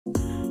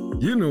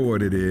You know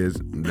what it is.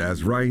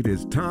 That's right.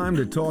 It's time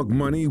to talk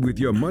money with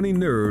your money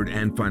nerd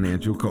and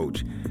financial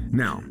coach.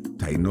 Now,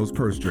 tighten those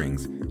purse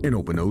strings and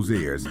open those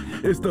ears.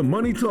 It's the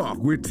Money Talk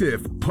with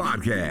Tiff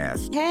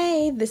podcast.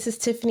 Hey, this is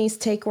Tiffany's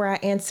Take, where I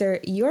answer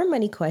your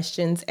money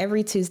questions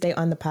every Tuesday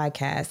on the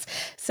podcast.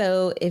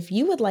 So if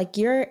you would like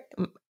your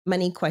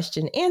money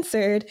question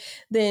answered,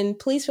 then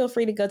please feel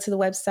free to go to the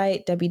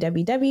website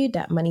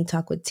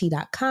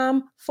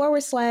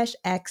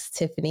www.moneytalkwitht.com/ask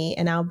Tiffany,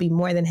 and I'll be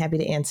more than happy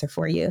to answer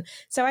for you.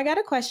 So I got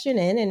a question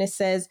in and it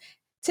says,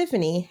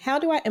 Tiffany, how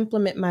do I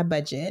implement my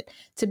budget?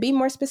 To be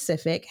more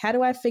specific, how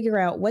do I figure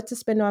out what to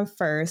spend on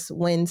first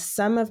when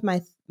some of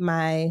my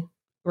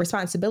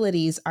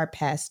responsibilities are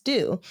past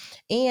due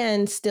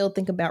and still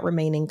think about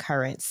remaining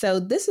current? So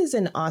this is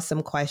an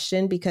awesome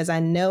question because I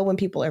know when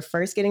people are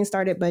first getting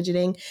started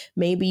budgeting,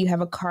 maybe you have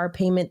a car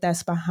payment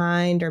that's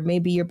behind, or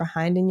maybe you're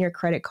behind in your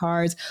credit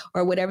cards,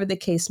 or whatever the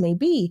case may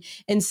be.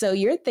 And so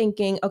you're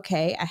thinking,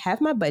 okay, I have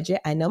my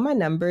budget, I know my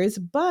numbers,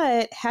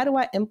 but how do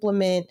I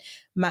implement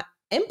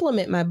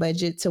my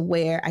budget to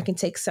where I can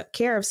take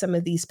care of some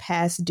of these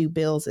past due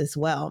bills as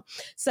well?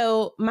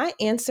 So my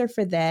answer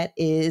for that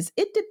is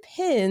it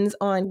depends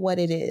on what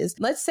it is.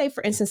 Let's say,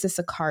 for instance, it's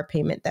a car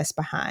payment that's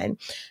behind.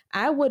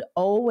 I would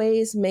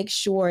always make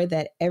sure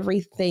that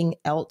everything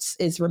else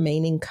is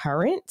remaining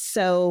current.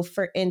 So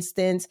for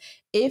instance,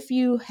 if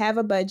you have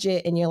a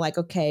budget and you're like,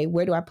 okay,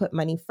 where do I put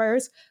money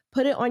first?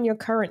 Put it on your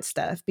current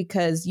stuff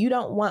because you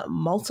don't want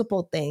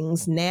multiple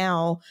things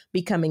now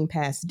becoming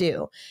past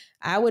due.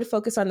 I would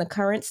focus on the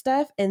current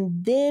stuff.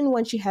 And then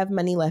once you have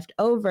money left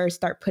over,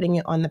 start putting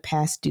it on the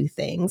past due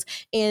things.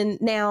 And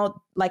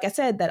now, like I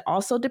said, that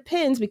also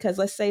depends because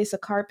let's say it's a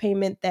car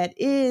payment that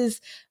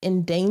is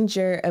in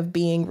danger of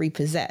being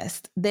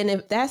repossessed. Then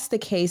if that's the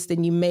case,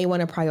 then you may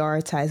want to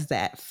prioritize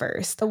that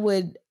first. I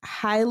would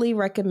highly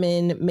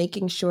recommend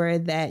making sure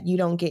that you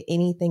don't get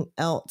anything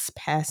else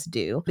past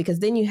due, because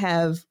then you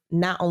have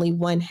not only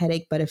one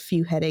headache, but a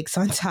few headaches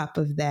on top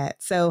of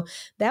that. So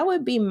that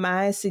would be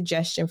my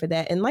suggestion for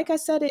that. And like I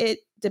said,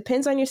 it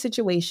depends on your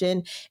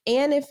situation.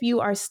 And if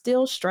you are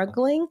still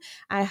struggling,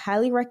 I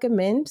highly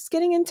recommend just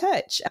getting in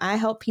touch. I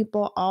help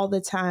people all the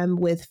time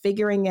with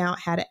figuring out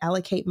how to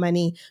allocate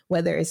money,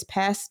 whether it's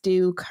past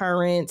due,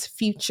 current,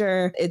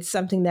 future. It's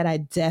something that I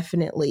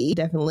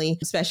definitely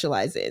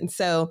specialize in.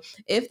 So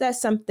if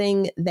that's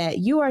something that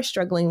you are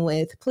struggling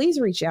with, please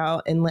reach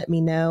out and let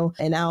me know,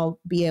 and I'll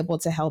be able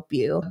to help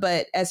you.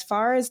 But as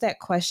far as that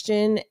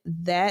question,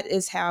 that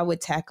is how I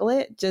would tackle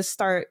it. Just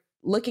start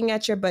looking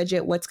at your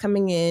budget, what's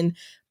coming in,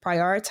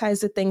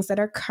 prioritize the things that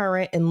are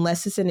current,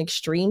 unless it's an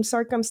extreme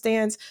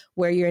circumstance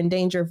where you're in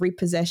danger of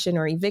repossession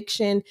or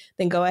eviction,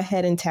 then go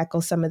ahead and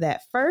tackle some of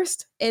that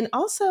first. And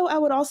also, I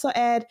would also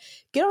add,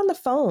 get on the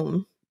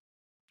phone,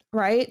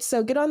 right?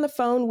 So get on the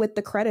phone with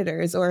the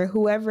creditors or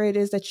whoever it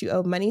is that you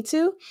owe money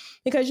to,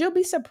 because you'll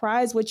be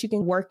surprised what you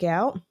can work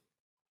out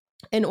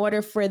in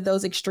order for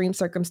those extreme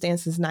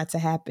circumstances not to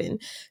happen.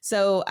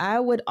 So I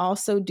would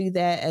also do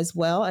that as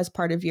well as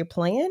part of your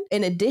plan.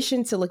 In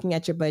addition to looking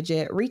at your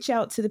budget, reach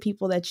out to the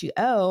people that you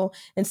owe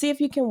and see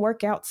if you can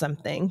work out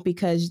something,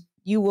 because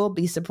you will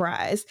be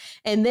surprised.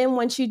 And then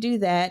once you do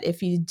that,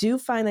 if you do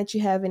find that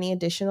you have any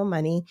additional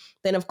money,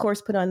 then of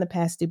course put on the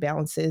past due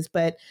balances.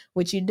 But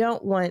what you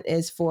don't want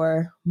is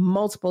for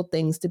multiple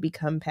things to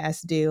become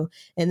past due,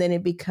 and then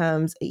it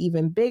becomes an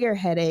even bigger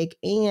headache.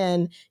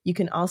 And you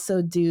can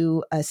also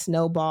do a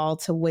snowball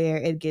to where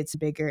it gets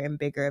bigger and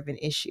bigger of an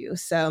issue.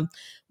 So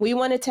we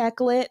want to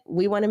tackle it.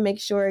 We want to make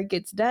sure it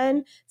gets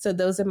done. So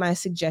those are my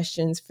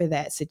suggestions for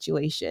that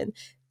situation.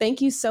 Thank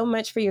you so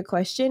much for your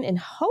question, and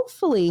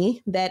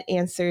hopefully that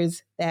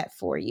answers that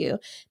for you.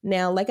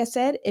 Now, like I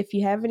said, if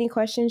you have any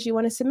questions you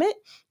want to submit,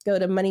 go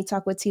to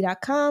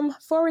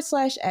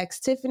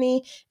moneytalkwitht.com/ask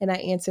Tiffany, and I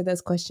answer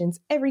those questions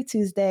every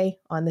Tuesday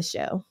on the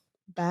show.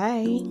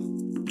 Bye.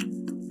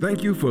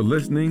 Thank you for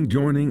listening,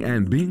 joining,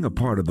 and being a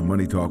part of the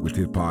Money Talk with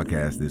Tiff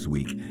podcast this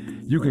week.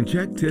 You can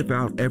check Tiff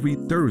out every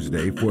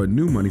Thursday for a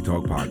new Money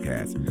Talk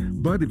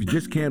podcast. But if you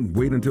just can't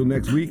wait until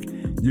next week,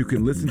 you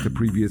can listen to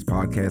previous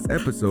podcast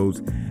episodes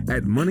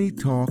at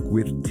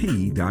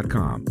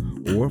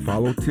moneytalkwitht.com or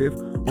follow Tiff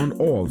on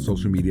all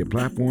social media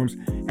platforms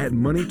at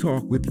Money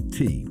Talk with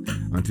T.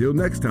 Until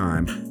next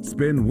time,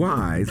 spend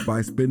wise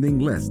by spending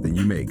less than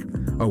you make.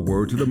 A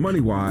word to the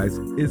money wise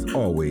is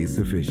always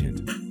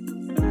sufficient.